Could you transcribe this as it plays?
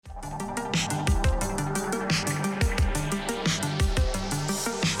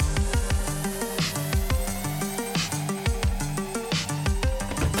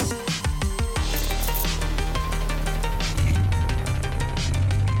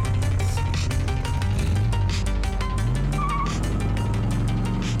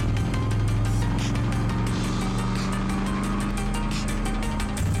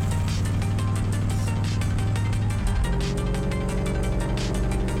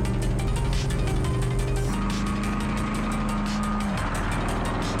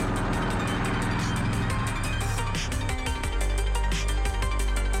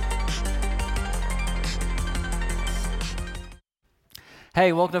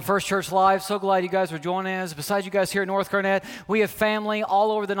Hey, welcome to First Church Live. So glad you guys are joining us. Besides you guys here at North Garnett, we have family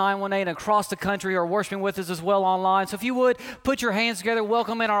all over the 918 and across the country who are worshiping with us as well online. So if you would, put your hands together.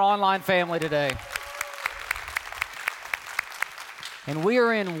 Welcome in our online family today. And we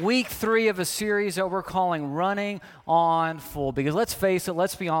are in week 3 of a series that we're calling Running on Full. Because let's face it,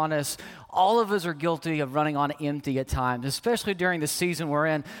 let's be honest, all of us are guilty of running on empty at times, especially during the season we're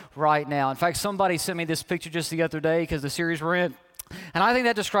in right now. In fact, somebody sent me this picture just the other day because the series we're in. And I think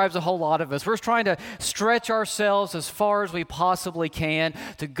that describes a whole lot of us. We're trying to stretch ourselves as far as we possibly can,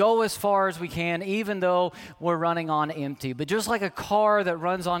 to go as far as we can, even though we're running on empty. But just like a car that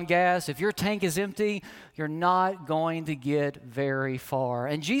runs on gas, if your tank is empty, you're not going to get very far.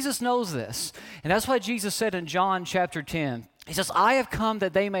 And Jesus knows this. And that's why Jesus said in John chapter 10, He says, I have come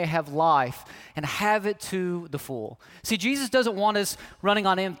that they may have life and have it to the full. See, Jesus doesn't want us running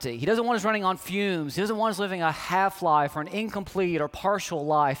on empty. He doesn't want us running on fumes. He doesn't want us living a half life or an incomplete or partial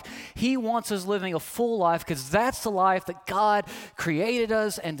life. He wants us living a full life because that's the life that God created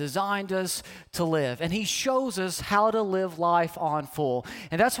us and designed us to live. And He shows us how to live life on full.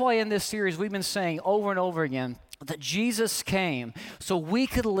 And that's why in this series we've been saying over and over again, that Jesus came so we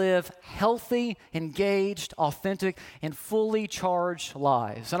could live healthy, engaged, authentic, and fully charged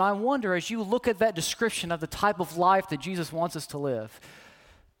lives. And I wonder, as you look at that description of the type of life that Jesus wants us to live,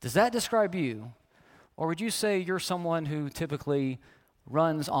 does that describe you? Or would you say you're someone who typically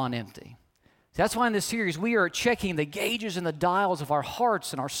runs on empty? That's why in this series we are checking the gauges and the dials of our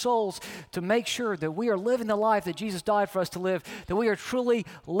hearts and our souls to make sure that we are living the life that Jesus died for us to live, that we are truly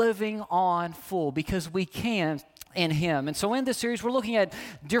living on full because we can in Him. And so in this series, we're looking at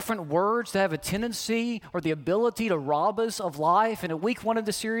different words that have a tendency or the ability to rob us of life. And in week 1 of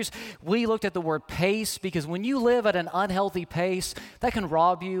the series, we looked at the word pace because when you live at an unhealthy pace, that can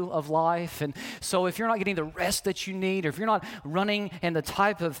rob you of life. And so if you're not getting the rest that you need, or if you're not running in the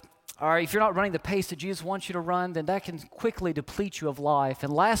type of if you're not running the pace that Jesus wants you to run, then that can quickly deplete you of life.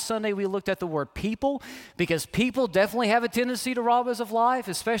 And last Sunday, we looked at the word people, because people definitely have a tendency to rob us of life,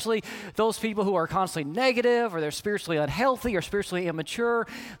 especially those people who are constantly negative, or they're spiritually unhealthy, or spiritually immature.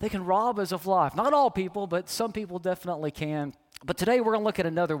 They can rob us of life. Not all people, but some people definitely can. But today, we're going to look at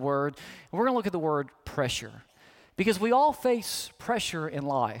another word, and we're going to look at the word pressure. Because we all face pressure in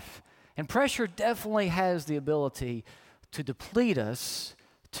life. And pressure definitely has the ability to deplete us,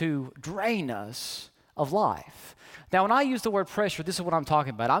 to drain us of life. Now, when I use the word pressure, this is what I'm talking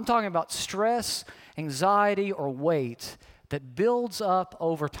about. I'm talking about stress, anxiety, or weight that builds up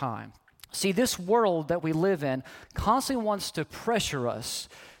over time. See, this world that we live in constantly wants to pressure us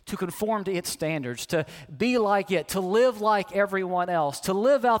to conform to its standards, to be like it, to live like everyone else, to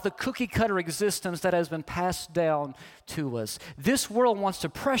live out the cookie-cutter existence that has been passed down to us. This world wants to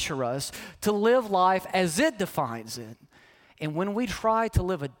pressure us to live life as it defines it. And when we try to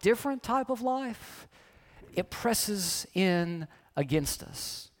live a different type of life, it presses in against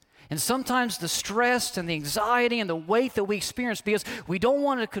us. And sometimes the stress and the anxiety and the weight that we experience because we don't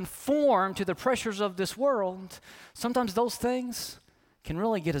want to conform to the pressures of this world, sometimes those things can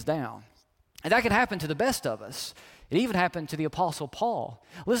really get us down. And that can happen to the best of us. It even happened to the Apostle Paul.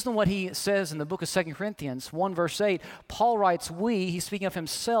 Listen to what he says in the book of 2 Corinthians 1 verse 8. Paul writes, he's speaking of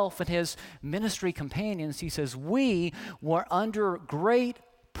himself and his ministry companions. He says, we were under great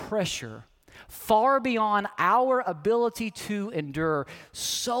pressure, far beyond our ability to endure,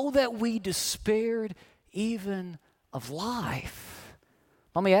 so that we despaired even of life.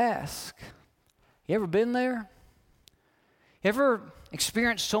 Let me ask, you ever been there? You ever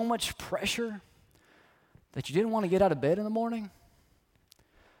experienced so much pressure that you didn't want to get out of bed in the morning?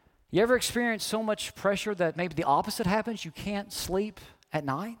 You ever experienced so much pressure that maybe the opposite happens? You can't sleep at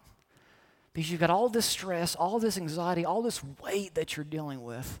night because you've got all this stress, all this anxiety, all this weight that you're dealing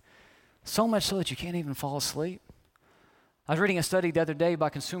with, so much so that you can't even fall asleep. I was reading a study the other day by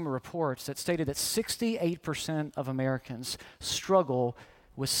Consumer Reports that stated that 68% of Americans struggle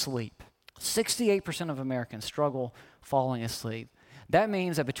with sleep. 68% of Americans struggle falling asleep. That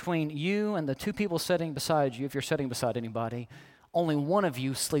means that between you and the 2 people sitting beside you, if you're sitting beside anybody, only one of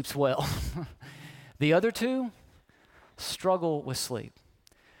you sleeps well. The other 2 struggle with sleep.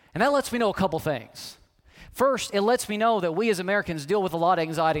 And that lets me know a couple things. First, it lets me know that we as Americans deal with a lot of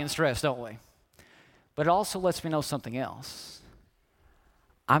anxiety and stress, don't we? But it also lets me know something else.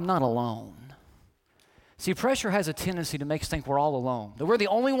 I'm not alone. See, pressure has a tendency to make us think we're all alone, that we're the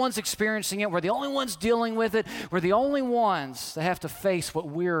only ones experiencing it, we're the only ones dealing with it, we're the only ones that have to face what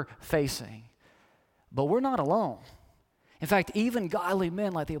we're facing. But we're not alone. In fact, even godly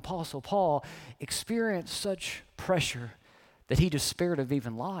men like the Apostle Paul experienced such pressure that he despaired of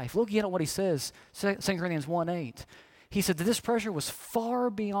even life. Look again at what he says, 2 Corinthians 1:8. he said that this pressure was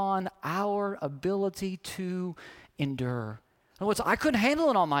far beyond our ability to endure. In other words, I couldn't handle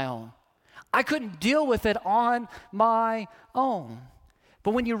it on my own. I couldn't deal with it on my own.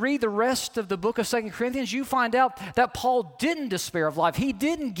 But when you read the rest of the book of 2 Corinthians, you find out that Paul didn't despair of life. He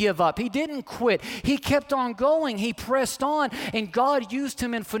didn't give up. He didn't quit. He kept on going. He pressed on, and God used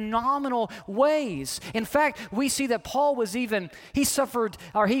him in phenomenal ways. In fact, we see that Paul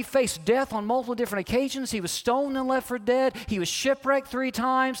he faced death on multiple different occasions. He was stoned and left for dead. He was shipwrecked 3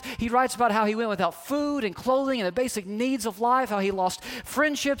 times. He writes about how he went without food and clothing and the basic needs of life, how he lost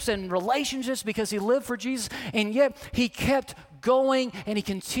friendships and relationships because he lived for Jesus, and yet he kept going, and he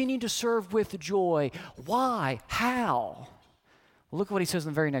continued to serve with joy. Why? How? Well, look at what he says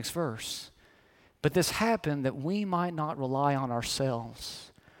in the very next verse. But this happened that we might not rely on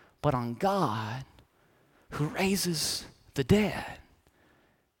ourselves, but on God who raises the dead.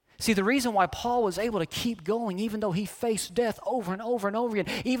 See, the reason why Paul was able to keep going, even though he faced death over and over and over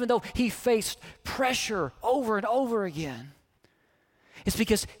again, even though he faced pressure over and over again, is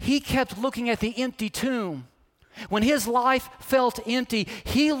because he kept looking at the empty tomb. When his life felt empty,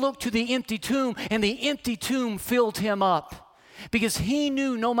 he looked to the empty tomb, and the empty tomb filled him up. Because he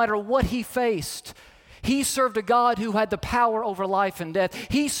knew no matter what he faced, he served a God who had the power over life and death.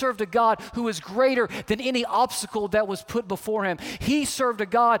 He served a God who was greater than any obstacle that was put before him. He served a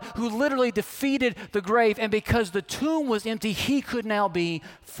God who literally defeated the grave, and because the tomb was empty, he could now be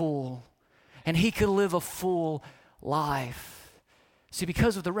full, and he could live a full life. See,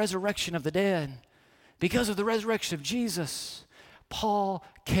 because of the resurrection of the dead, because of the resurrection of Jesus, Paul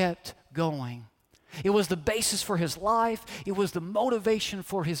kept going. It was the basis for his life. It was the motivation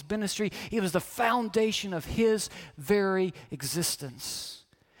for his ministry. It was the foundation of his very existence.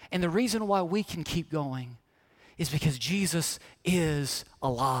 And the reason why we can keep going is because Jesus is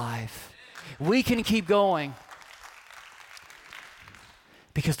alive. We can keep going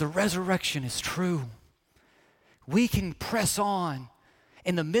because the resurrection is true. We can press on.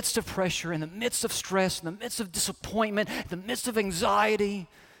 In the midst of pressure, in the midst of stress, in the midst of disappointment, in the midst of anxiety,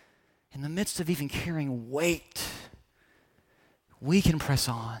 in the midst of even carrying weight, we can press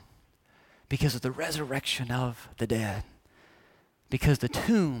on because of the resurrection of the dead. Because the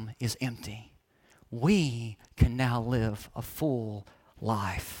tomb is empty, we can now live a full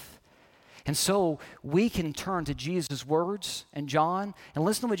life. And so we can turn to Jesus' words in John and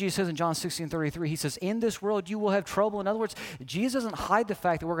listen to what Jesus says in John 16:33. He says, in this world you will have trouble. In other words, Jesus doesn't hide the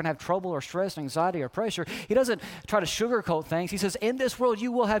fact that we're going to have trouble or stress, anxiety, or pressure. He doesn't try to sugarcoat things. He says, in this world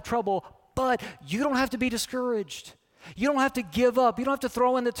you will have trouble, but you don't have to be discouraged. You don't have to give up. You don't have to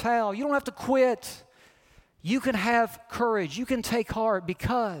throw in the towel. You don't have to quit. You can have courage. You can take heart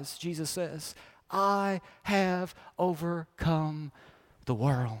because, Jesus says, I have overcome the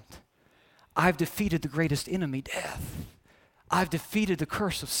world. I've defeated the greatest enemy, death. I've defeated the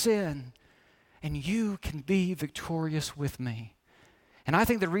curse of sin, and you can be victorious with me. And I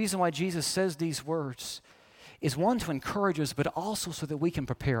think the reason why Jesus says these words is one, to encourage us, but also so that we can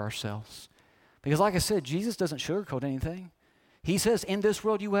prepare ourselves. Because like I said, Jesus doesn't sugarcoat anything. He says, in this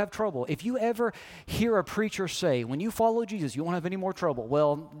world you have trouble. If you ever hear a preacher say, when you follow Jesus, you won't have any more trouble,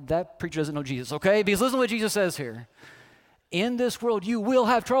 well, that preacher doesn't know Jesus, okay? Because listen to what Jesus says here. In this world you will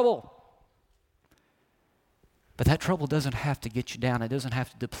have trouble. But that trouble doesn't have to get you down. It doesn't have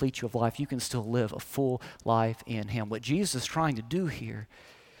to deplete you of life. You can still live a full life in Him. What Jesus is trying to do here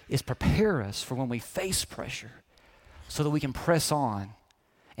is prepare us for when we face pressure so that we can press on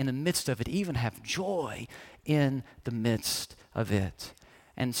in the midst of it, even have joy in the midst of it.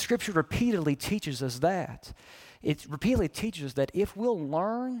 And Scripture repeatedly teaches us that. It repeatedly teaches us that if we'll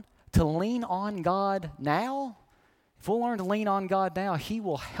learn to lean on God now, He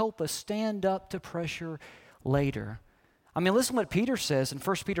will help us stand up to pressure later. I mean, listen to what Peter says in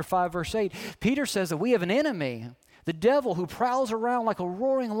 1 Peter 5, verse 8. Peter says that we have an enemy, the devil, who prowls around like a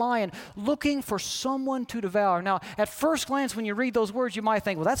roaring lion looking for someone to devour. Now, at first glance, when you read those words, you might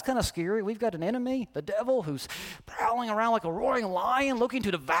think, well, that's kind of scary. We've got an enemy, the devil, who's prowling around like a roaring lion looking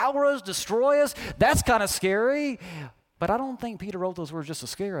to devour us, destroy us. That's kind of scary. But I don't think Peter wrote those words just to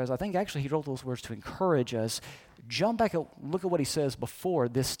scare us. I think actually he wrote those words to encourage us. Jump back and look at what he says before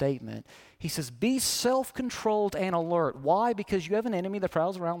this statement. He says, be self-controlled and alert. Why? Because you have an enemy that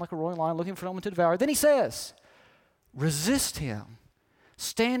prowls around like a roaring lion looking for someone to devour. Then he says, resist him,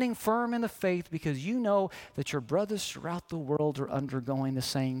 standing firm in the faith, because you know that your brothers throughout the world are undergoing the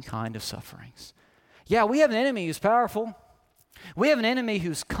same kind of sufferings. Yeah, we have an enemy who's powerful. We have an enemy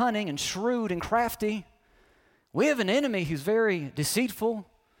who's cunning and shrewd and crafty. We have an enemy who's very deceitful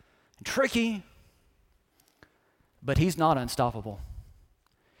and tricky. But he's not unstoppable.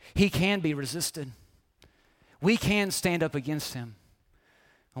 He can be resisted. We can stand up against him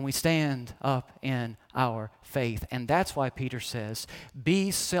when we stand up in our faith. And that's why Peter says,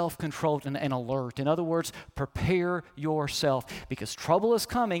 be self-controlled and alert. In other words, prepare yourself, because trouble is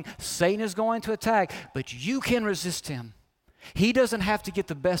coming, Satan is going to attack, but you can resist him. He doesn't have to get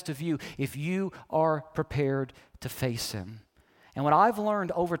the best of you if you are prepared to face him. And what I've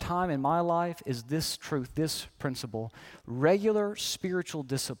learned over time in my life is this truth, this principle. Regular spiritual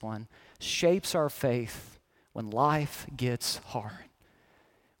discipline shapes our faith when life gets hard.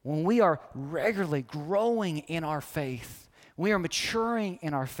 When we are regularly growing in our faith, we are maturing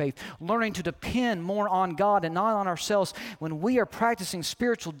in our faith, learning to depend more on God and not on ourselves, when we are practicing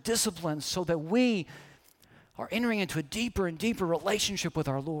spiritual disciplines so that we are entering into a deeper and deeper relationship with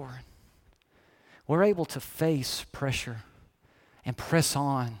our Lord, we're able to face pressure and press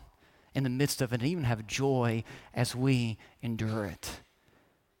on in the midst of it and even have joy as we endure it.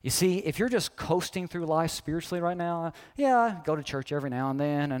 You see, if you're just coasting through life spiritually right now, yeah, I go to church every now and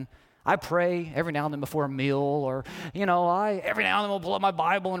then, and I pray every now and then before a meal, or, every now and then we'll pull up my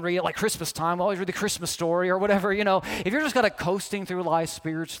Bible and read it, like Christmas time, we'll always read the Christmas story or whatever, If you're just kind of coasting through life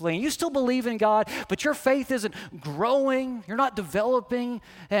spiritually, and you still believe in God, but your faith isn't growing, you're not developing,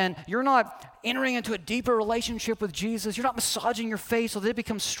 and you're not entering into a deeper relationship with Jesus, you're not massaging your faith so that it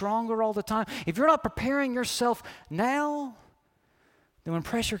becomes stronger all the time, if you're not preparing yourself now, then when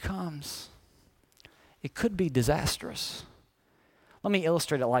pressure comes, it could be disastrous. Let me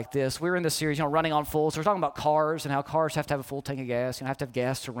illustrate it like this. We're in this series, running on full. So we're talking about cars and how cars have to have a full tank of gas, have to have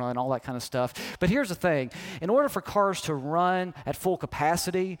gas to run, all that kind of stuff. But here's the thing. In order for cars to run at full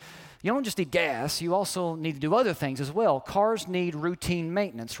capacity, you don't just need gas, you also need to do other things as well. Cars need routine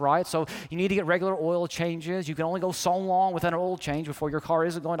maintenance, right? So you need to get regular oil changes. You can only go so long without an oil change before your car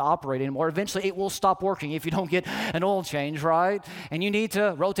isn't going to operate anymore. Eventually it will stop working if you don't get an oil change, right? And you need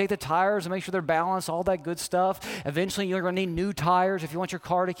to rotate the tires and make sure they're balanced, all that good stuff. Eventually you're going to need new tires if you want your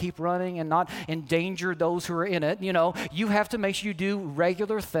car to keep running and not endanger those who are in it. You have to make sure you do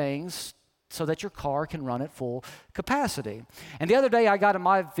regular things so that your car can run at full capacity. And the other day I got in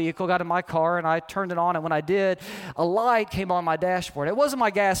my car, and I turned it on, and when I did, a light came on my dashboard. It wasn't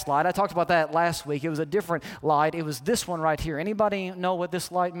my gas light. I talked about that last week. It was a different light. It was this one right here. Anybody know what this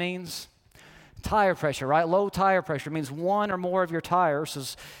light means? Tire pressure, right? Low tire pressure means one or more of your tires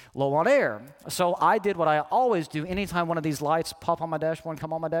is low on air. So I did what I always do anytime one of these lights pop on my dashboard and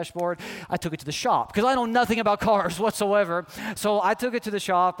come on my dashboard. I took it to the shop because I know nothing about cars whatsoever. So I took it to the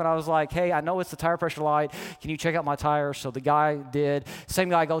shop and I was like, hey, I know it's the tire pressure light. Can you check out my tires? So the guy did. Same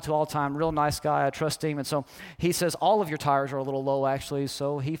guy I go to all the time, real nice guy. I trust him. And so he says, all of your tires are a little low actually.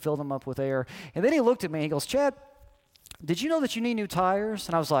 So he filled them up with air. And then he looked at me and he goes, Chad, did you know that you need new tires?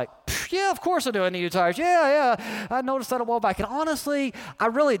 And I was like, yeah, of course I do. I need new tires. Yeah. I noticed that a while back. And honestly, I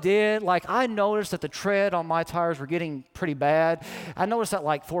really did. I noticed that the tread on my tires were getting pretty bad. I noticed that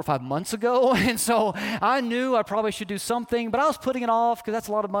 4 or 5 months ago. And so I knew I probably should do something, but I was putting it off because that's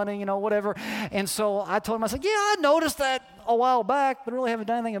a lot of money, whatever. And so I told him, I said, yeah, I noticed that a while back, but really haven't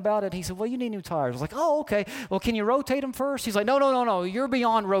done anything about it. He said, well, you need new tires. I was like, oh, okay. Well, can you rotate them first? He's like, no. You're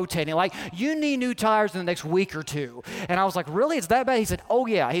beyond rotating. You need new tires in the next week or two. And I was like, really? It's that bad? He said, oh,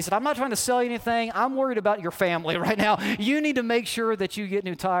 yeah. He said, I'm not trying to sell you anything. I'm worried about your family right now. You need to make sure that you get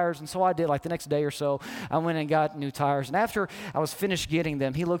new tires. And so I did. The next day or so, I went and got new tires. And after I was finished getting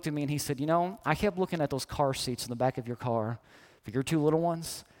them, he looked at me and he said, I kept looking at those car seats in the back of your car for your two little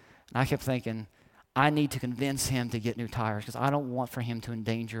ones. And I kept thinking, I need to convince him to get new tires because I don't want for him to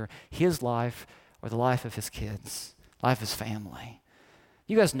endanger his life or the life of his kids, life of his family.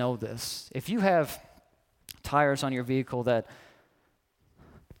 You guys know this. If you have tires on your vehicle that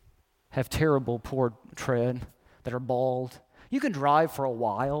have terrible, poor tread, that are bald, you can drive for a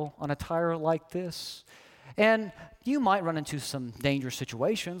while on a tire like this. And you might run into some dangerous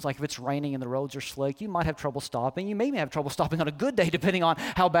situations, like if it's raining and the roads are slick, you might have trouble stopping. You may have trouble stopping on a good day, depending on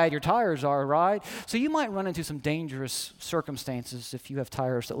how bad your tires are, right? So you might run into some dangerous circumstances if you have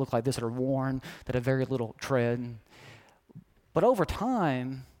tires that look like this, that are worn, that have very little tread. But over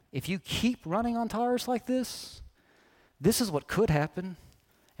time, if you keep running on tires like this is what could happen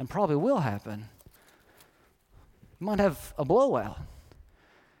and probably will happen. You might have a blowout.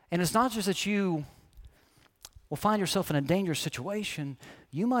 And it's not just that you will find yourself in a dangerous situation,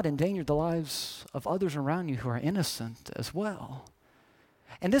 you might endanger the lives of others around you who are innocent as well.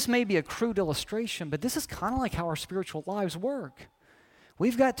 And this may be a crude illustration, but this is kind of like how our spiritual lives work.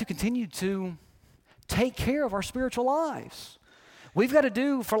 We've got to continue to take care of our spiritual lives. We've got to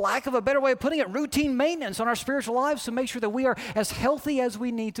do, for lack of a better way of putting it, routine maintenance on our spiritual lives to make sure that we are as healthy as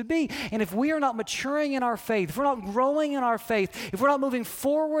we need to be. And if we are not maturing in our faith, if we're not growing in our faith, if we're not moving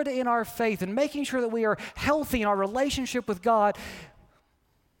forward in our faith and making sure that we are healthy in our relationship with God,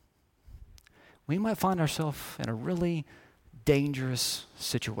 we might find ourselves in a really dangerous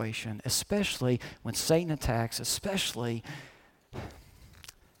situation, especially when Satan attacks, especially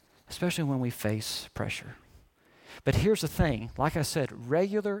when we face pressure. But here's the thing, like I said,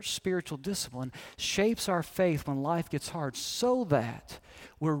 regular spiritual discipline shapes our faith when life gets hard so that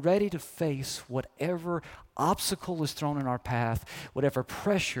we're ready to face whatever obstacle is thrown in our path, whatever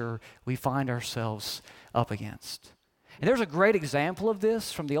pressure we find ourselves up against. And there's a great example of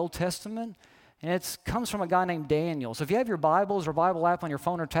this from the Old Testament. And it comes from a guy named Daniel. So if you have your Bibles or Bible app on your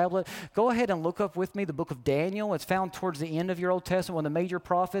phone or tablet, go ahead and look up with me the book of Daniel. It's found towards the end of your Old Testament, one of the major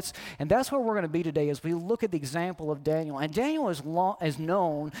prophets. And that's where we're going to be today as we look at the example of Daniel. And Daniel is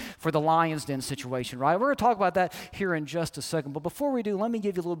known for the lion's den situation, right? We're going to talk about that here in just a second. But before we do, let me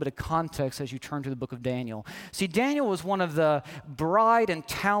give you a little bit of context as you turn to the book of Daniel. See, Daniel was one of the bright and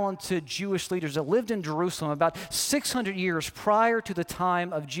talented Jewish leaders that lived in Jerusalem about 600 years prior to the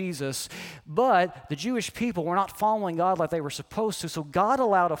time of Jesus. But the Jewish people were not following God like they were supposed to, so God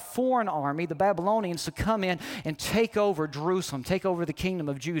allowed a foreign army, the Babylonians, to come in and take over Jerusalem, take over the kingdom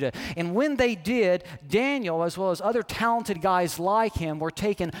of Judah. And when they did, Daniel, as well as other talented guys like him, were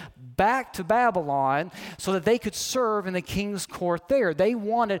taken back to Babylon so that they could serve in the king's court there. They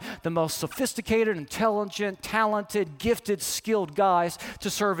wanted the most sophisticated, intelligent, talented, gifted, skilled guys to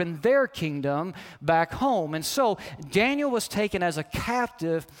serve in their kingdom back home. And so Daniel was taken as a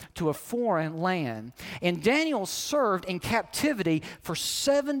captive to a foreign land. And Daniel served in captivity for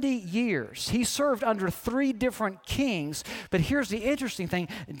 70 years. He served under 3 different kings. But here's the interesting thing.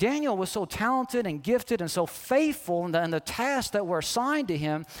 Daniel was so talented and gifted and so faithful in the tasks that were assigned to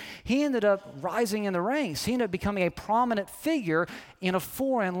him, he ended up rising in the ranks. He ended up becoming a prominent figure in a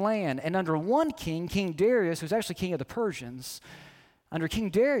foreign land. And under one king, King Darius, who's actually king of the Persians, under King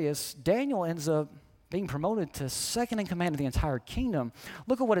Darius, Daniel ends up being promoted to second in command of the entire kingdom.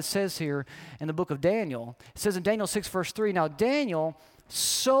 Look at what it says here in the book of Daniel. It says in Daniel 6, verse 3, "Now Daniel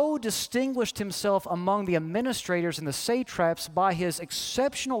so distinguished himself among the administrators and the satraps by his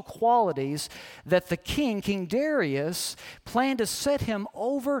exceptional qualities that the king, King Darius, planned to set him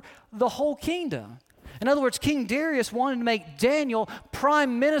over the whole kingdom." In other words, King Darius wanted to make Daniel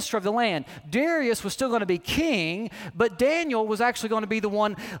prime minister of the land. Darius was still going to be king, but Daniel was actually going to be the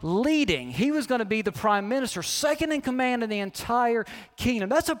one leading. He was going to be the prime minister, second in command in the entire kingdom.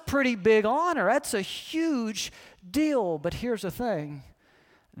 That's a pretty big honor. That's a huge deal. But here's the thing.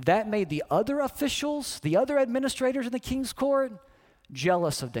 That made the other officials, the other administrators in the king's court,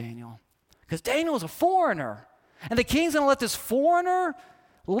 jealous of Daniel. Because Daniel was a foreigner. And the king's going to let this foreigner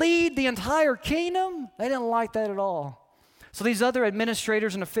lead the entire kingdom? They didn't like that at all. So these other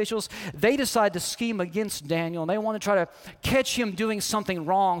administrators and officials, they decide to scheme against Daniel, and they want to try to catch him doing something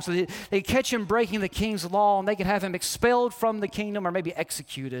wrong. So they catch him breaking the king's law, and they could have him expelled from the kingdom or maybe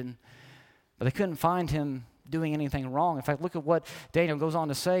executed. But they couldn't find him doing anything wrong. In fact, look at what Daniel goes on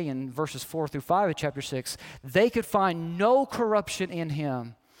to say in verses 4 through 5 of chapter 6. They could find no corruption in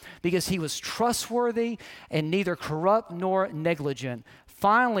him because he was trustworthy and neither corrupt nor negligent.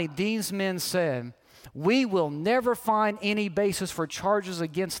 Finally, these men said, "We will never find any basis for charges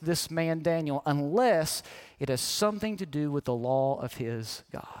against this man Daniel unless it has something to do with the law of his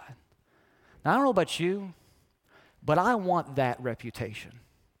God." Now, I don't know about you, but I want that reputation.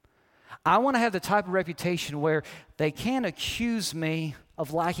 I want to have the type of reputation where they can't accuse me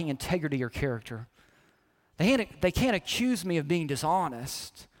of lacking integrity or character. They can't accuse me of being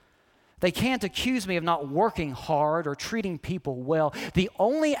dishonest. They can't accuse me of not working hard or treating people well. The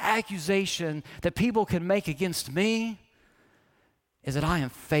only accusation that people can make against me is that I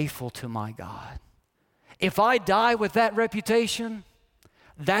am faithful to my God. If I die with that reputation,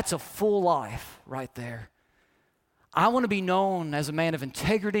 that's a full life right there. I want to be known as a man of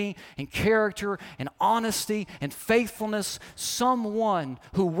integrity and character and honesty and faithfulness, someone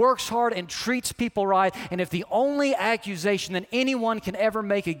who works hard and treats people right. And if the only accusation that anyone can ever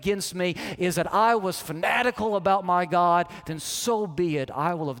make against me is that I was fanatical about my God, then so be it.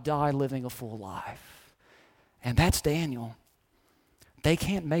 I will have died living a full life. And that's Daniel. They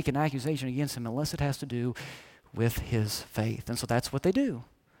can't make an accusation against him unless it has to do with his faith. And so that's what they do.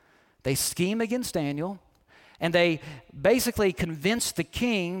 They scheme against Daniel. And they basically convinced the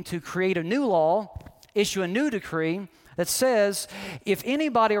king to create a new law, issue a new decree that says, if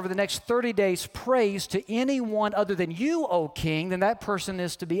anybody over the next 30 days prays to anyone other than you, O king, then that person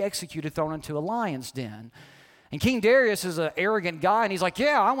is to be executed, thrown into a lion's den. And King Darius is an arrogant guy, and he's like,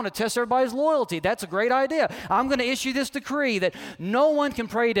 yeah, I want to test everybody's loyalty. That's a great idea. I'm going to issue this decree that no one can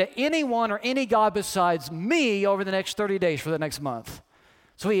pray to anyone or any god besides me over the next 30 days for the next month.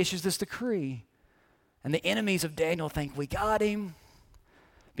 So he issues this decree. And the enemies of Daniel think, we got him,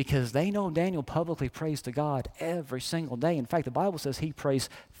 because they know Daniel publicly prays to God every single day. In fact, the Bible says he prays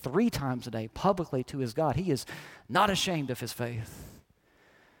 3 times a day publicly to his God. He is not ashamed of his faith.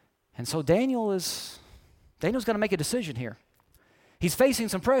 And so Daniel's going to make a decision here. He's facing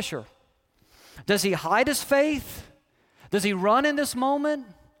some pressure. Does he hide his faith? Does he run in this moment?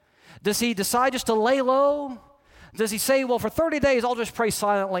 Does he decide just to lay low? Does he say, well, for 30 days, I'll just pray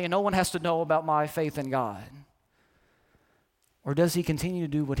silently and no one has to know about my faith in God? Or does he continue to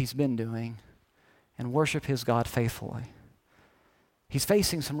do what he's been doing and worship his God faithfully? He's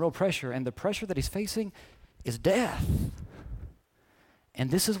facing some real pressure, and the pressure that he's facing is death. And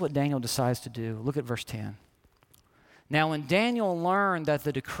this is what Daniel decides to do. Look at verse 10. Now, when Daniel learned that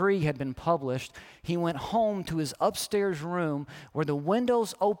the decree had been published, he went home to his upstairs room where the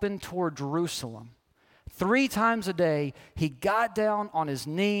windows opened toward Jerusalem. 3 times a day, he got down on his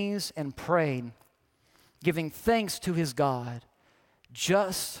knees and prayed, giving thanks to his God,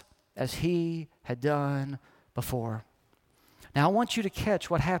 just as he had done before. Now, I want you to catch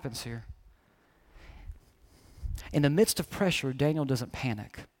what happens here. In the midst of pressure, Daniel doesn't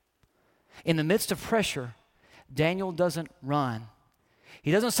panic. In the midst of pressure, Daniel doesn't run.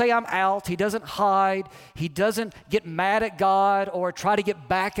 He doesn't say, I'm out. He doesn't hide. He doesn't get mad at God or try to get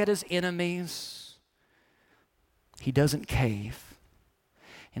back at his enemies. He doesn't cave.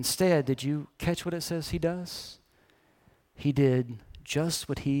 Instead, did you catch what it says he does? He did just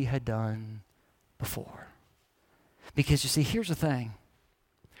what he had done before. Because you see, here's the thing.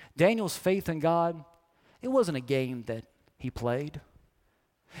 Daniel's faith in God, it wasn't a game that he played.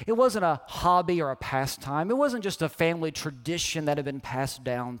 It wasn't a hobby or a pastime. It wasn't just a family tradition that had been passed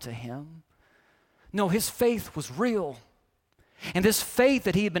down to him. No, his faith was real. And this faith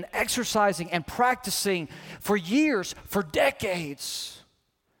that he had been exercising and practicing for years, for decades,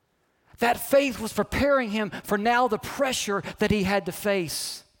 that faith was preparing him for now the pressure that he had to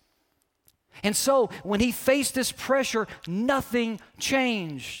face. And so when he faced this pressure, nothing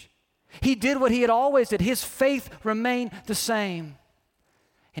changed. He did what he had always did. His faith remained the same.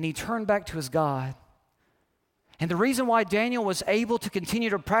 And he turned back to his God. And the reason why Daniel was able to continue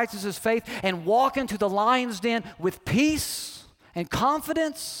to practice his faith and walk into the lion's den with peace and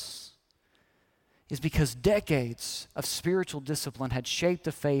confidence is because decades of spiritual discipline had shaped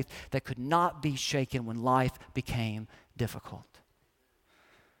a faith that could not be shaken when life became difficult.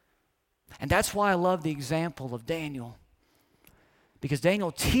 And that's why I love the example of Daniel, because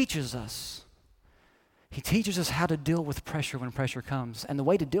Daniel teaches us. He teaches us how to deal with pressure when pressure comes. And the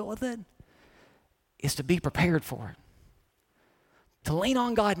way to deal with it is to be prepared for it. To lean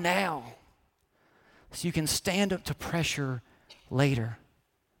on God now so you can stand up to pressure later.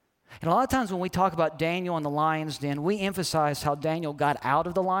 And a lot of times when we talk about Daniel and the lion's den, we emphasize how Daniel got out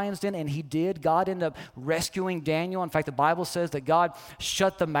of the lion's den, and he did. God ended up rescuing Daniel. In fact, the Bible says that God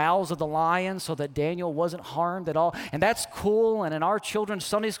shut the mouths of the lions so that Daniel wasn't harmed at all. And that's cool. And in our children's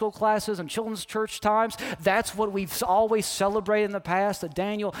Sunday school classes and children's church times, that's what we've always celebrated in the past, that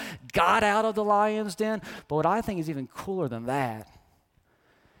Daniel got out of the lion's den. But what I think is even cooler than that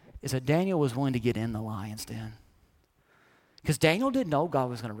is that Daniel was willing to get in the lion's den. Because Daniel didn't know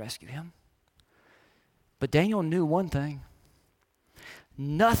God was going to rescue him. But Daniel knew one thing.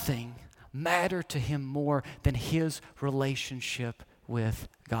 Nothing mattered to him more than his relationship with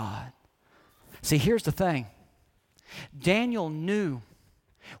God. See, here's the thing. Daniel knew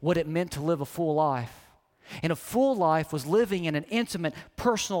what it meant to live a full life. And a full life was living in an intimate,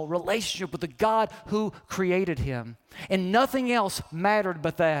 personal relationship with the God who created him. And nothing else mattered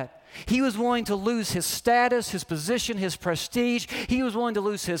but that. He was willing to lose his status, his position, his prestige. He was willing to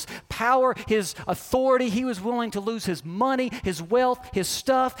lose his power, his authority. He was willing to lose his money, his wealth, his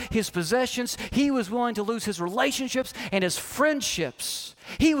stuff, his possessions. He was willing to lose his relationships and his friendships.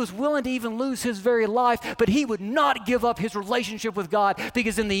 He was willing to even lose his very life, but he would not give up his relationship with God,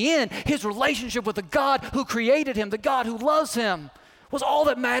 because in the end, his relationship with the God who created him, the God who loves him, was all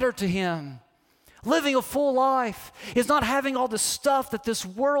that mattered to him. Living a full life is not having all the stuff that this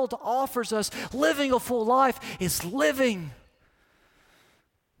world offers us. Living a full life is living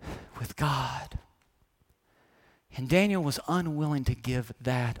with God. And Daniel was unwilling to give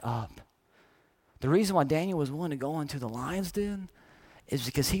that up. The reason why Daniel was willing to go into the lion's den is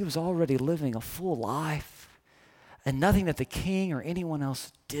because he was already living a full life, and nothing that the king or anyone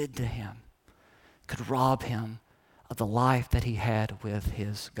else did to him could rob him of the life that he had with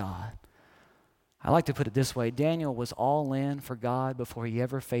his God. I like to put it this way. Daniel was all in for God before he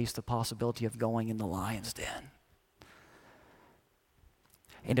ever faced the possibility of going in the lion's den.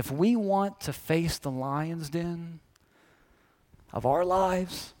 And if we want to face the lion's den of our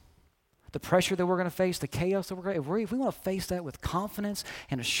lives, the pressure that we're going to face, the chaos that if we want to face that with confidence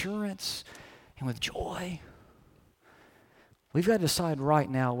and assurance and with joy, we've got to decide right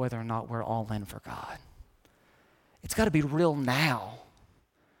now whether or not we're all in for God. It's got to be real now.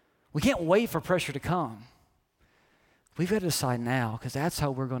 We can't wait for pressure to come. We've got to decide now, because that's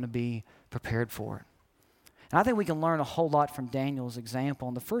how we're going to be prepared for it. And I think we can learn a whole lot from Daniel's example.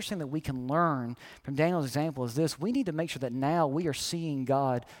 And the first thing that we can learn from Daniel's example is this: we need to make sure that now we are seeing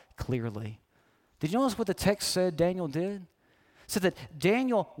God clearly. Did you notice what the text said Daniel did? It said that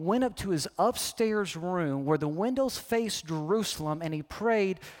Daniel went up to his upstairs room where the windows faced Jerusalem, and he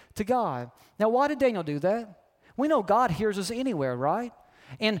prayed to God. Now, why did Daniel do that? We know God hears us anywhere, right?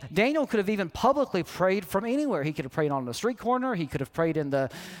 And Daniel could have even publicly prayed from anywhere. He could have prayed on the street corner. He could have prayed in the,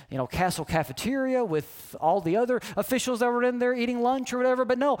 castle cafeteria with all the other officials that were in there eating lunch or whatever.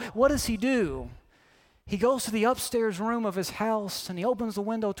 But no, what does he do? He goes to the upstairs room of his house, and he opens the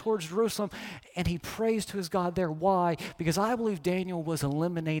window towards Jerusalem, and he prays to his God there. Why? Because I believe Daniel was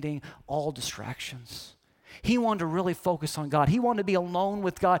eliminating all distractions. He wanted to really focus on God. He wanted to be alone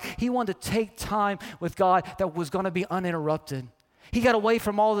with God. He wanted to take time with God that was going to be uninterrupted. He got away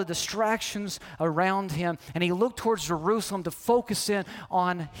from all the distractions around him, and he looked towards Jerusalem to focus in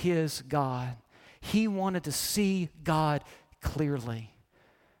on his God. He wanted to see God clearly.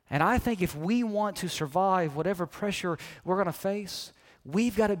 And I think if we want to survive whatever pressure we're going to face,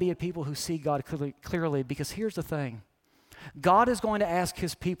 we've got to be a people who see God clearly, because here's the thing. God is going to ask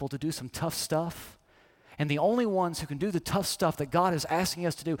his people to do some tough stuff, and the only ones who can do the tough stuff that God is asking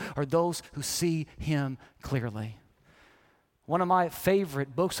us to do are those who see him clearly. One of my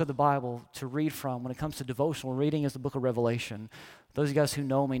favorite books of the Bible to read from when it comes to devotional reading is the book of Revelation. Those of you guys who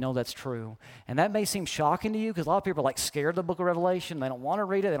know me know that's true. And that may seem shocking to you because a lot of people are scared of the book of Revelation. They don't want to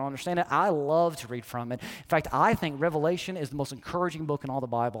read it. They don't understand it. I love to read from it. In fact, I think Revelation is the most encouraging book in all the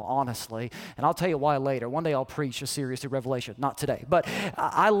Bible, honestly. And I'll tell you why later. One day I'll preach a series through Revelation. Not today. But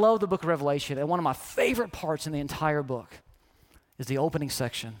I love the book of Revelation. And one of my favorite parts in the entire book is the opening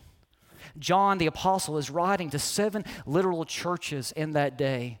section. John the apostle is writing to 7 literal churches in that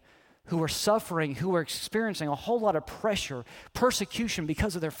day who were suffering, who were experiencing a whole lot of pressure, persecution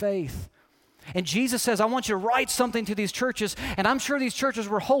because of their faith. And Jesus says, I want you to write something to these churches. And I'm sure these churches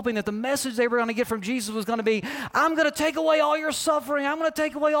were hoping that the message they were going to get from Jesus was going to be, I'm going to take away all your suffering. I'm going to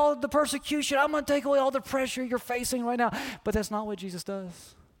take away all the persecution. I'm going to take away all the pressure you're facing right now. But that's not what Jesus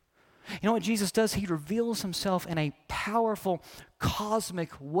does. You know what Jesus does? He reveals himself in a powerful,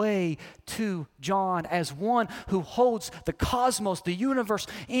 cosmic way to John as one who holds the cosmos, the universe,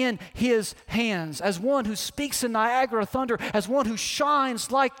 in his hands, as one who speaks in Niagara thunder, as one who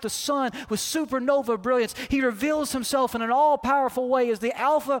shines like the sun with supernova brilliance. He reveals himself in an all-powerful way as the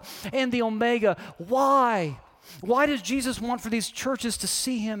Alpha and the Omega. Why? Why does Jesus want for these churches to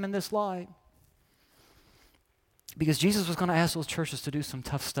see him in this light? Because Jesus was going to ask those churches to do some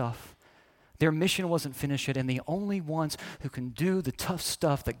tough stuff. Their mission wasn't finished yet, and the only ones who can do the tough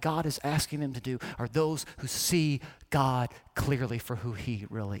stuff that God is asking them to do are those who see God clearly for who he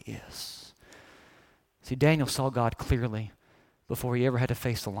really is. See, Daniel saw God clearly before he ever had to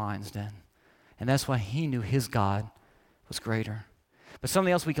face the lion's den, and that's why he knew his God was greater. But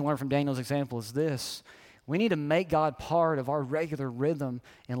something else we can learn from Daniel's example is this. We need to make God part of our regular rhythm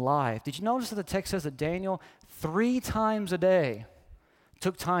in life. Did you notice that the text says that Daniel 3 times a day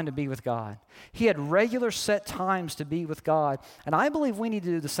took time to be with God? He had regular set times to be with God. And I believe we need to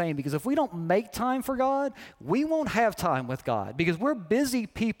do the same, because if we don't make time for God, we won't have time with God, because we're busy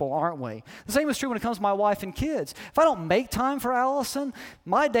people, aren't we? The same is true when it comes to my wife and kids. If I don't make time for Allison,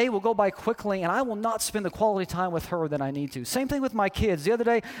 my day will go by quickly and I will not spend the quality time with her that I need to. Same thing with my kids. The other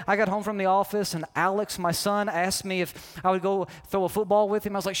day, I got home from the office and Alex, my son, asked me if I would go throw a football with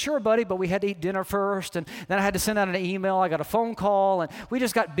him. I was like, sure, buddy, but we had to eat dinner first, and then I had to send out an email. I got a phone call, and we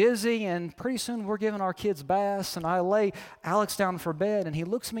just got busy, and pretty soon we're giving our kids baths, and I lay Alex down for bed, and he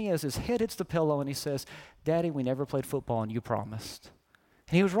looks at me as his head hits the pillow, and he says, Daddy, we never played football, and you promised.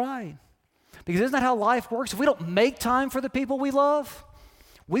 And he was right. Because isn't that how life works? If we don't make time for the people we love,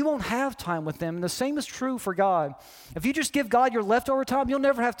 we won't have time with them. And the same is true for God. If you just give God your leftover time, you'll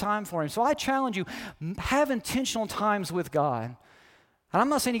never have time for him. So I challenge you, have intentional times with God. And I'm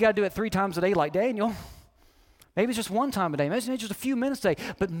not saying you got to do it 3 times a day like Daniel. Maybe it's just 1 time a day. Maybe it's just a few minutes a day.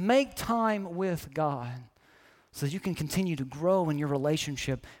 But make time with God so that you can continue to grow in your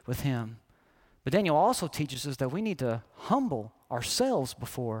relationship with him. But Daniel also teaches us that we need to humble ourselves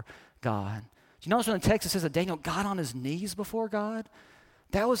before God, Do you notice when the text says that Daniel got on his knees before God?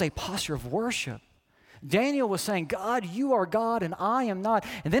 That was a posture of worship. Daniel was saying, God, you are God and I am not.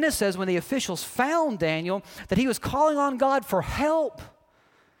 And then it says when the officials found Daniel that he was calling on God for help.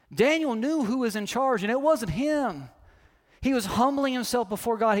 Daniel knew who was in charge, and it wasn't him. He was humbling himself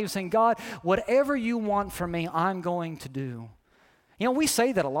before God. He was saying, God, whatever you want from me, I'm going to do. You know, we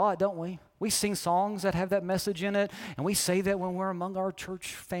say that a lot, don't we? We sing songs that have that message in it, and we say that when we're among our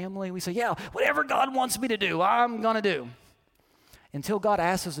church family. We say, yeah, whatever God wants me to do, I'm going to do. Until God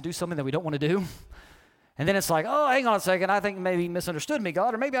asks us to do something that we don't want to do. And then it's like, oh, hang on a second, I think maybe you misunderstood me,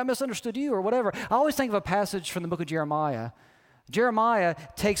 God, or maybe I misunderstood you, or whatever. I always think of a passage from the book of Jeremiah. Jeremiah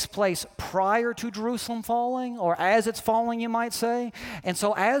takes place prior to Jerusalem falling, or as it's falling, you might say. And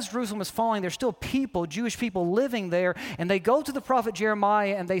so as Jerusalem is falling, there's still people, Jewish people living there, and they go to the prophet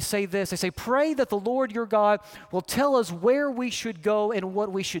Jeremiah and they say this. They say, pray that the Lord your God will tell us where we should go and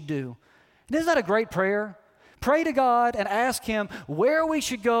what we should do. And isn't that a great prayer? Pray to God and ask him where we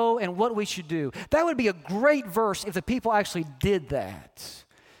should go and what we should do. That would be a great verse if the people actually did that.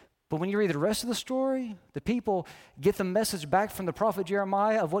 But when you read the rest of the story, the people get the message back from the prophet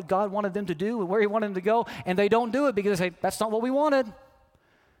Jeremiah of what God wanted them to do and where he wanted them to go, and they don't do it because they say, that's not what we wanted.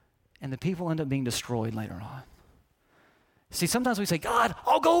 And the people end up being destroyed later on. See, sometimes we say, God,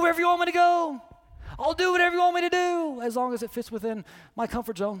 I'll go wherever you want me to go. I'll do whatever you want me to do, as long as it fits within my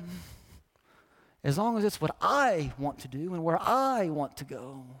comfort zone. As long as it's what I want to do and where I want to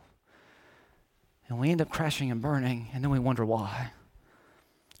go. And we end up crashing and burning, and then we wonder why.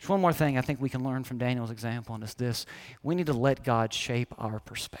 There's one more thing I think we can learn from Daniel's example, and it's this. We need to let God shape our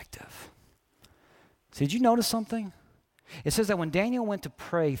perspective. See, did you notice something? It says that when Daniel went to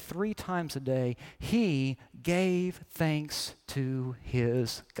pray 3 times a day, he gave thanks to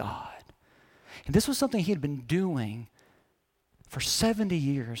his God. And this was something he had been doing for 70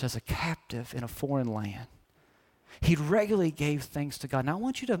 years as a captive in a foreign land. He regularly gave thanks to God. Now, I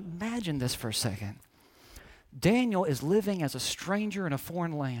want you to imagine this for a second. Daniel is living as a stranger in a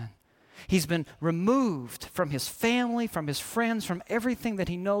foreign land. He's been removed from his family, from his friends, from everything that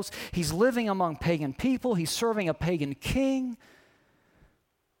he knows. He's living among pagan people. He's serving a pagan king.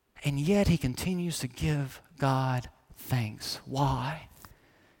 And yet he continues to give God thanks. Why?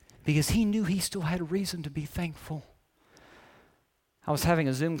 Because he knew he still had a reason to be thankful. I was having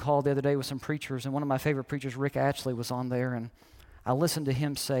a Zoom call the other day with some preachers, and one of my favorite preachers, Rick Ashley, was on there, and I listened to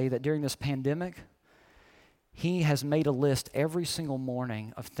him say that during this pandemic, he has made a list every single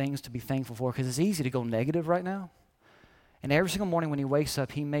morning of things to be thankful for, because it's easy to go negative right now. And every single morning when he wakes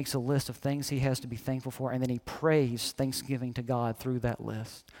up, he makes a list of things he has to be thankful for, and then he prays thanksgiving to God through that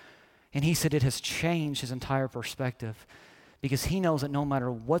list. And he said it has changed his entire perspective, because he knows that no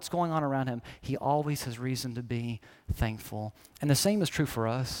matter what's going on around him, he always has reason to be thankful. And the same is true for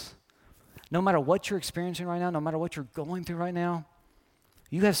us. No matter what you're experiencing right now, no matter what you're going through right now,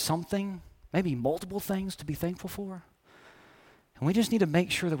 you have something, maybe multiple things to be thankful for. And we just need to make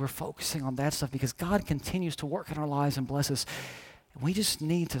sure that we're focusing on that stuff, because God continues to work in our lives and bless us. And we just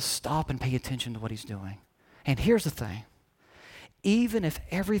need to stop and pay attention to what he's doing. And here's the thing. Even if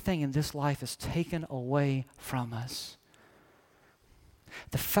everything in this life is taken away from us,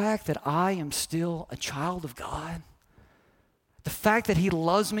 the fact that I am still a child of God, the fact that he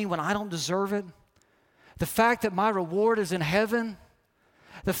loves me when I don't deserve it, the fact that my reward is in heaven,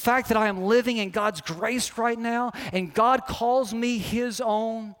 the fact that I am living in God's grace right now and God calls me his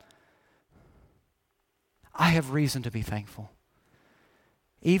own, I have reason to be thankful,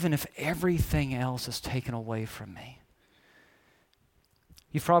 even if everything else is taken away from me.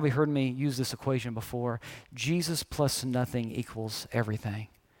 You've probably heard me use this equation before. Jesus plus nothing equals everything.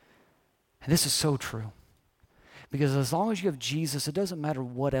 And this is so true. Because as long as you have Jesus, it doesn't matter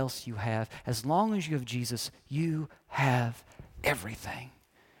what else you have. As long as you have Jesus, you have everything.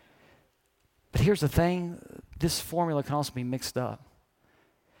 But here's the thing. This formula can also be mixed up.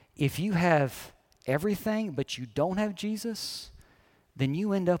 If you have everything, but you don't have Jesus, then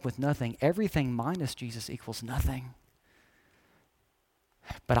you end up with nothing. Everything minus Jesus equals nothing.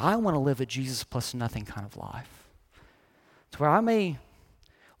 But I want to live a Jesus plus nothing kind of life. To where I may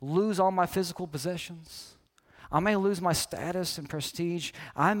lose all my physical possessions. I may lose my status and prestige.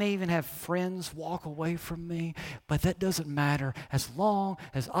 I may even have friends walk away from me. But that doesn't matter. As long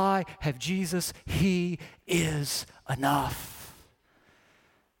as I have Jesus, he is enough.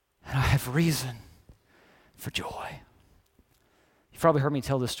 And I have reason for joy. You've probably heard me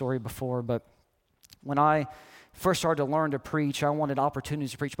tell this story before, but when I first started to learn to preach, I wanted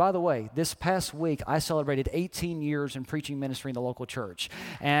opportunities to preach. By the way, this past week, I celebrated 18 years in preaching ministry in the local church.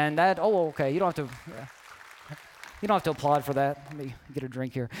 And that, you don't have to. You don't have to applaud for that. Let me get a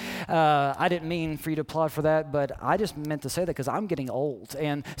drink here. I didn't mean for you to applaud for that, but I just meant to say that because I'm getting old.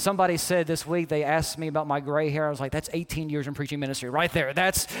 And somebody said this week, they asked me about my gray hair. I was like, that's 18 years in preaching ministry right there.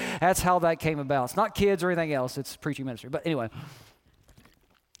 That's how that came about. It's not kids or anything else. It's preaching ministry. But anyway,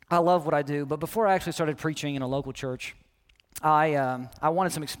 I love what I do. But before I actually started preaching in a local church, I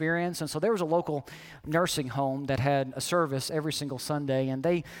wanted some experience, and so there was a local nursing home that had a service every single Sunday, and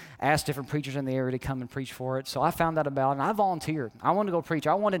they asked different preachers in the area to come and preach for it. So I found out about it, and I volunteered. I wanted to go preach.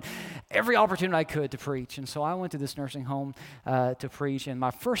 I wanted every opportunity I could to preach, and so I went to this nursing home to preach. And my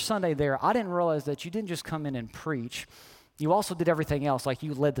first Sunday there, I didn't realize that you didn't just come in and preach. You also did everything else. Like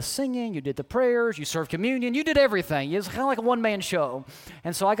you led the singing, you did the prayers, you served communion, you did everything. It was kind of like a one-man show.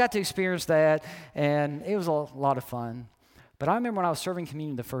 And so I got to experience that, and it was a lot of fun. But I remember when I was serving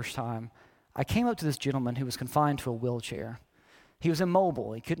communion the first time, I came up to this gentleman who was confined to a wheelchair. He was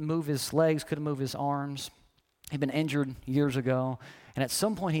immobile. He couldn't move his legs, couldn't move his arms. He'd been injured years ago, and at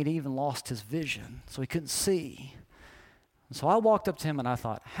some point he'd even lost his vision, so he couldn't see. And so I walked up to him and I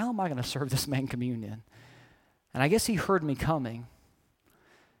thought, how am I going to serve this man communion? And I guess he heard me coming,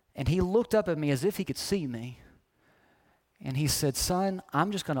 and he looked up at me as if he could see me, and he said, son,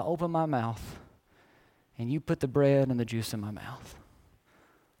 I'm just going to open my mouth, and you put the bread and the juice in my mouth.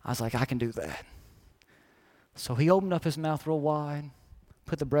 I was like, I can do that. So he opened up his mouth real wide,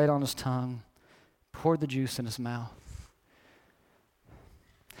 put the bread on his tongue, poured the juice in his mouth.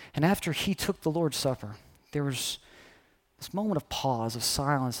 And after he took the Lord's Supper, there was this moment of pause, of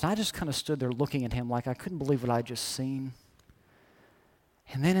silence, and I just kind of stood there looking at him like I couldn't believe what I'd just seen.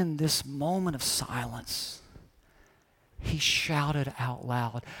 And then in this moment of silence, he shouted out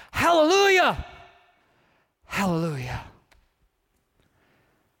loud, hallelujah! Hallelujah.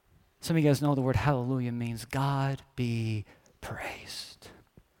 Some of you guys know the word hallelujah means God be praised.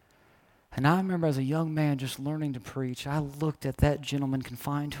 And I remember as a young man just learning to preach, I looked at that gentleman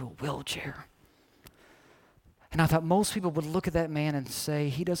confined to a wheelchair. And I thought most people would look at that man and say,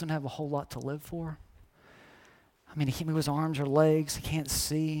 he doesn't have a whole lot to live for. I mean, he can't move his arms or legs, he can't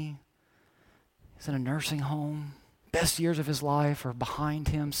see. He's in a nursing home. Best years of his life are behind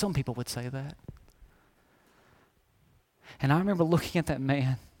him. Some people would say that. And I remember looking at that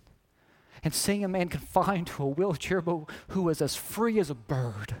man and seeing a man confined to a wheelchair, but who was as free as a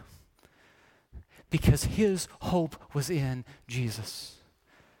bird because his hope was in Jesus.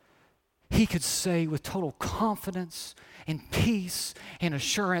 He could say with total confidence and peace and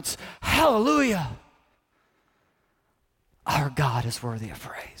assurance, hallelujah, our God is worthy of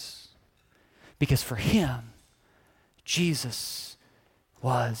praise. Because for him, Jesus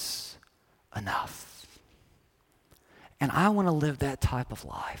was enough. And I want to live that type of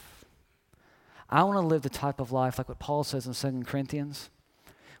life. I want to live the type of life like what Paul says in 2 Corinthians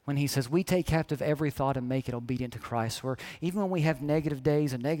when he says, we take captive every thought and make it obedient to Christ. Where even when we have negative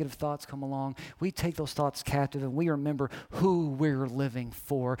days and negative thoughts come along, we take those thoughts captive and we remember who we're living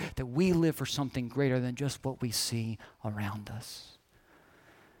for, that we live for something greater than just what we see around us.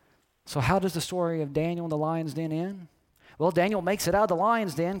 So how does the story of Daniel in the lion's den end? Well, Daniel makes it out of the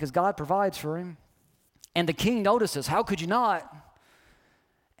lion's den because God provides for him. And the king notices, how could you not?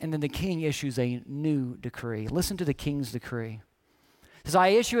 And then the king issues a new decree. Listen to the king's decree. It says, I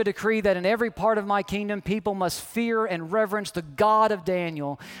issue a decree that in every part of my kingdom, people must fear and reverence the God of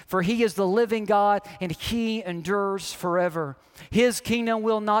Daniel, for he is the living God and he endures forever. His kingdom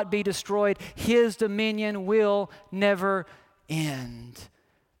will not be destroyed. His dominion will never end.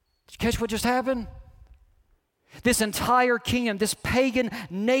 Did you catch what just happened? This entire kingdom, this pagan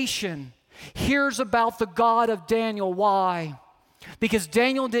nation, hears about the God of Daniel. Why? Because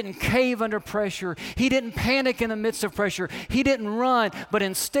Daniel didn't cave under pressure. He didn't panic in the midst of pressure. He didn't run, but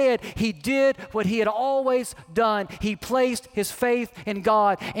instead he did what he had always done. He placed his faith in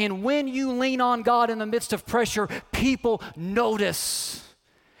God. And when you lean on God in the midst of pressure, people notice.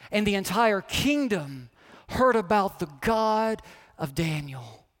 And the entire kingdom heard about the God of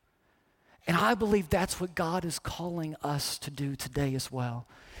Daniel. And I believe that's what God is calling us to do today as well.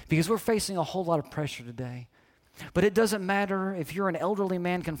 Because we're facing a whole lot of pressure today. But it doesn't matter if you're an elderly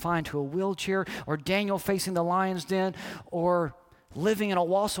man confined to a wheelchair, or Daniel facing the lion's den, or living in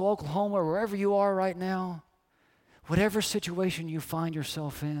Owasso, Oklahoma, or wherever you are right now. Whatever situation you find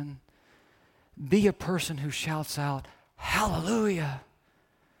yourself in, be a person who shouts out, hallelujah.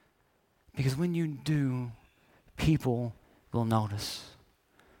 Because when you do, people will notice.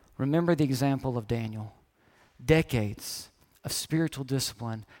 Remember the example of Daniel. Decades of spiritual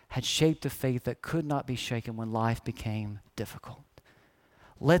discipline had shaped a faith that could not be shaken when life became difficult.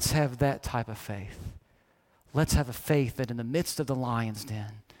 Let's have that type of faith. Let's have a faith that in the midst of the lion's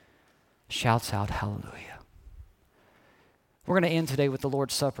den shouts out hallelujah. We're going to end today with the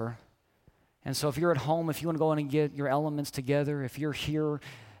Lord's Supper. And so if you're at home, if you want to go in and get your elements together, if you're here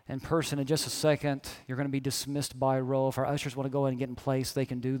in person in just a second, you're going to be dismissed by row. If our ushers want to go in and get in place, they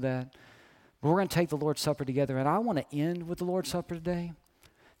can do that. But we're going to take the Lord's Supper together. And I want to end with the Lord's Supper today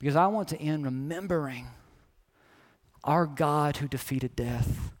because I want to end remembering our God who defeated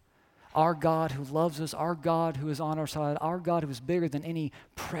death, our God who loves us, our God who is on our side, our God who is bigger than any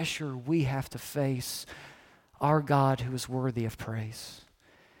pressure we have to face, our God who is worthy of praise.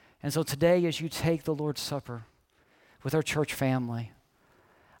 And so today, as you take the Lord's Supper with our church family,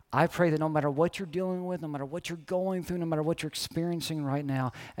 I pray that no matter what you're dealing with, no matter what you're going through, no matter what you're experiencing right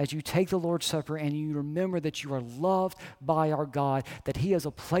now, as you take the Lord's Supper and you remember that you are loved by our God, that He has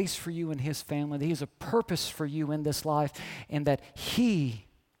a place for you in His family, that He has a purpose for you in this life, and that He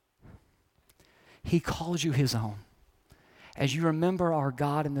calls you His own. As you remember our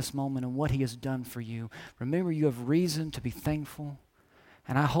God in this moment and what He has done for you, remember you have reason to be thankful.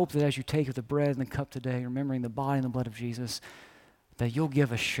 And I hope that as you take the bread and the cup today, remembering the body and the blood of Jesus, that you'll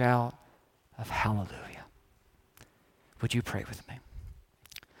give a shout of hallelujah. Would you pray with me?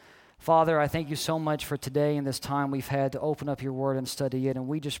 Father, I thank you so much for today and this time we've had to open up your word and study it. And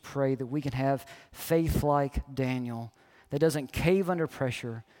we just pray that we can have faith like Daniel that doesn't cave under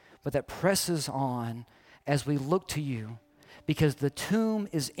pressure, but that presses on as we look to you. Because the tomb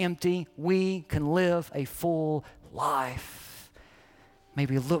is empty, we can live a full life. May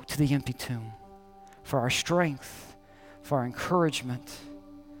we look to the empty tomb for our strength, for our encouragement,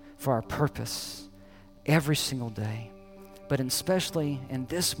 for our purpose every single day. But especially in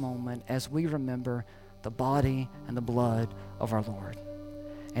this moment as we remember the body and the blood of our Lord.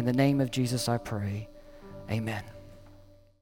 In the name of Jesus I pray, amen.